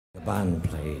The band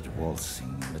played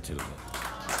Waltzing Matilda.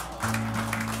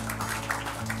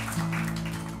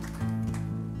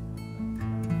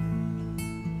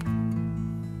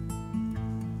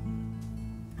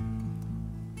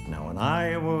 Now when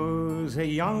I was a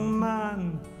young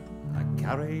man, I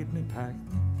carried me pack,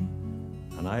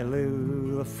 and I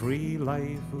lived a free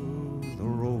life of the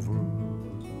rover.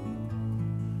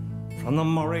 From the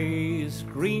Murray's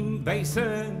green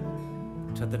basin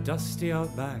to the dusty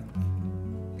outback,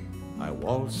 I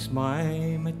waltzed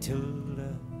my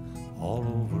Matilda all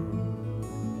over.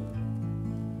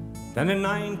 Then in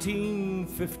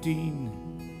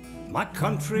 1915, my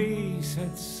country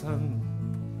said, son,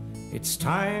 it's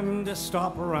time to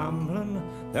stop rambling,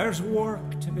 there's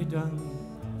work to be done.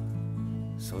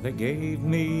 So they gave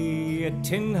me a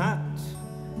tin hat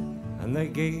and they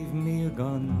gave me a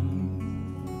gun,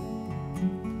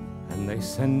 and they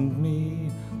sent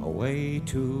me away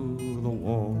to the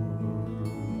war.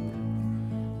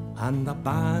 And the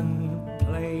band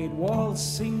played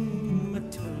Waltzing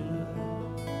Matilda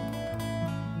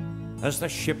as the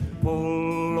ship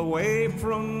pulled away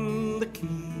from the quay.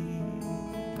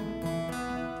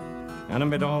 And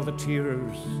amid all the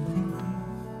tears,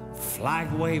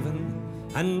 flag waving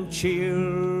and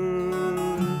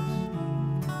cheers,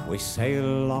 we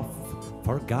sail off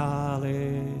for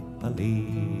Gallipoli.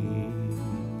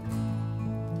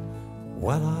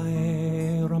 Well,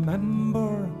 I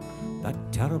remember that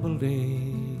terrible day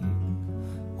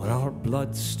when our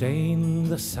blood stained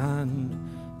the sand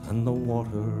and the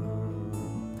water,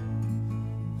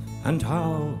 and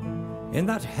how in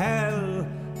that hell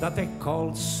that they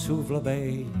called Suvla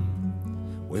Bay,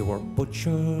 we were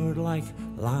butchered like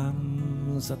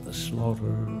lambs at the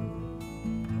slaughter.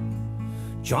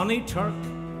 Johnny Turk,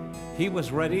 he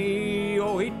was ready,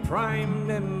 oh, he'd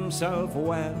primed himself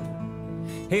well.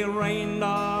 He rained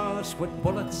us with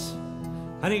bullets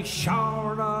and he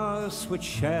showered us with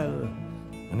shell,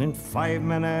 and in 5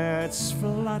 minutes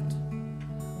flat,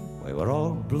 we were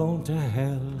all blown to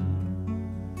hell.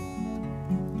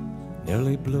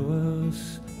 Nearly blew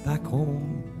us back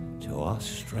home to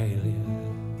Australia.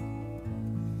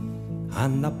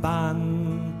 And the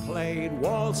band played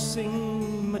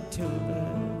Waltzing Matilda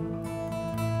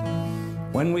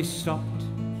when we stopped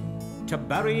to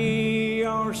bury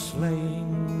our slain.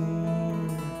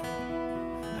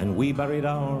 And we buried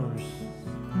ours,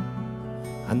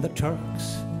 and the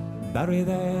Turks buried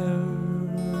theirs.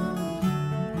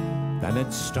 Then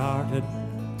it started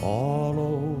all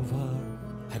over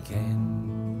again.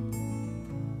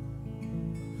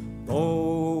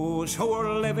 Those who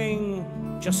were living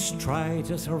just try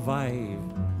to survive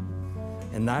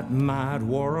in that mad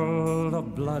world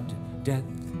of blood, death,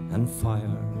 and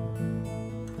fire.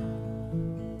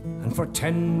 And for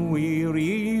 10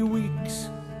 weary weeks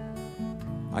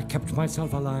I kept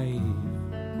myself alive,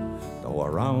 though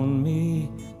around me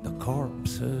the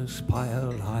corpses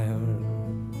piled higher.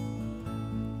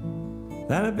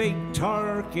 Then a big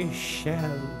Turkish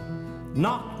shell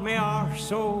knocked me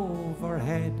arse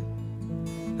overhead,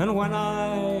 and when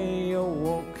I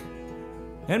awoke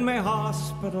in my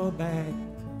hospital bed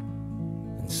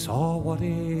and saw what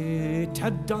it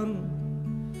had done,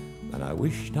 then I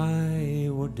wished I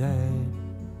were dead.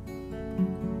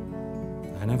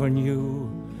 I never knew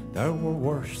there were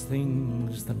worse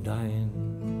things than dying.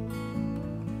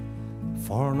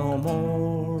 For no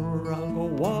more I'll go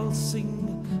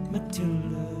waltzing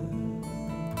Matilda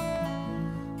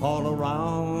all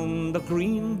around the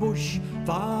green bush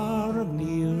far and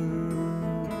near.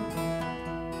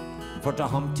 For to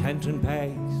hump tent and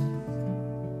pegs,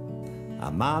 a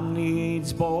man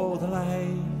needs both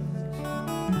legs.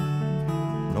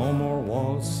 No more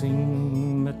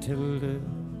waltzing Matilda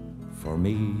for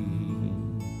me.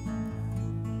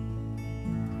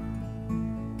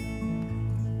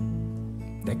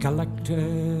 They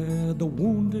collected the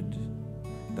wounded,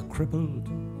 the crippled,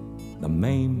 the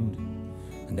maimed,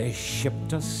 and they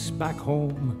shipped us back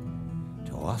home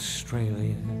to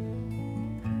Australia.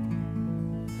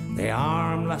 The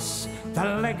armless,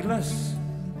 the legless,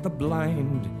 the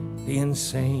blind, the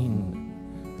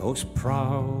insane, those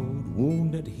proud,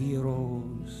 wounded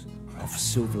heroes of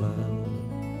Suvla.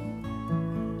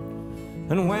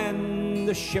 And when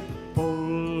the ship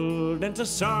pulled into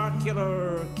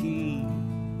Circular Quay,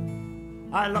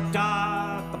 I looked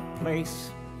at the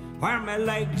place where my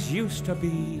legs used to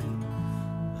be,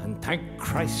 and thank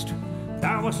Christ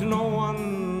there was no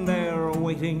one there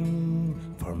waiting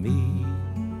for me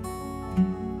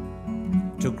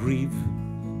to grieve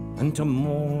and to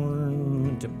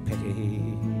mourn, to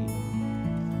pity.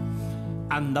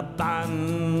 And the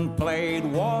band played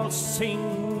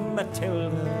Waltzing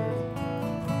Matilda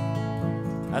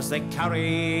as they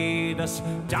carried us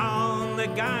down the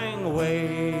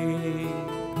gangway.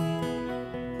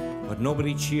 But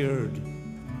nobody cheered.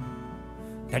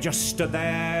 They just stood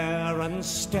there and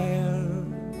stared.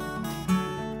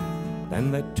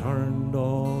 Then they turned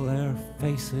all their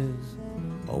faces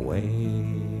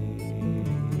away.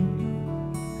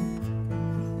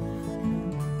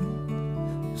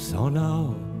 So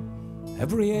now,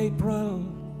 every April,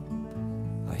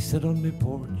 I sit on my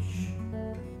porch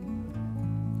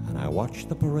and I watch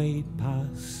the parade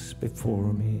pass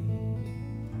before me.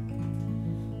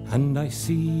 And I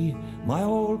see my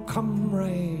old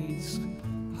comrades,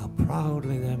 how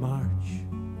proudly they march,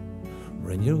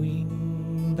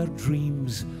 renewing their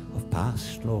dreams of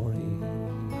past glory.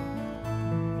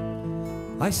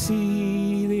 I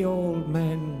see the old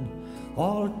men,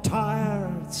 all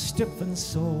tired, stiff and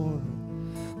sore,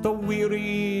 the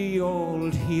weary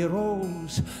old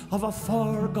heroes of a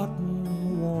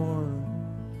forgotten war.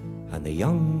 And the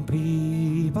young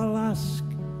people ask,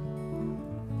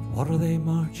 what are they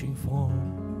marching for?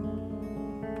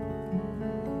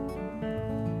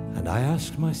 And I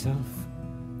ask myself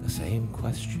the same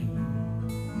question.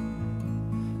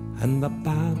 And the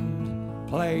band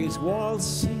plays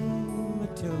Waltzing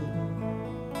Matilda,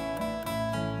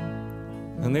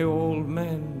 and the old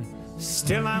men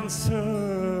still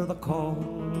answer the call.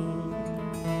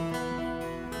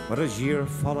 But as year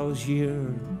follows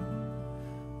year,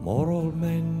 more old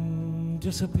men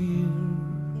disappear.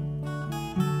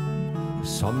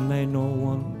 Someday no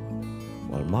one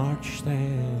will march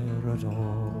there at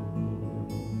all.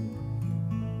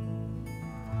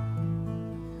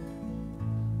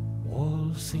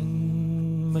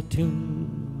 Waltzing Matilda,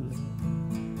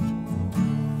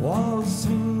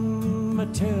 waltzing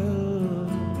Matilda,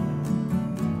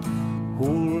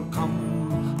 who'll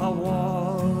come a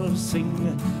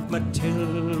waltzing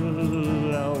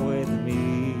Matilda with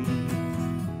me?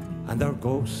 And their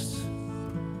ghosts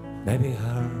may be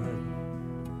heard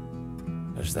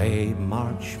as they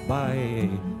march by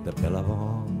the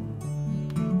billabong.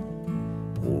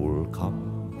 Who'll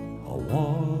come a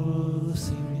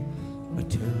waltzing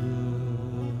Matilda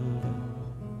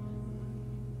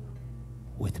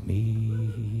with me?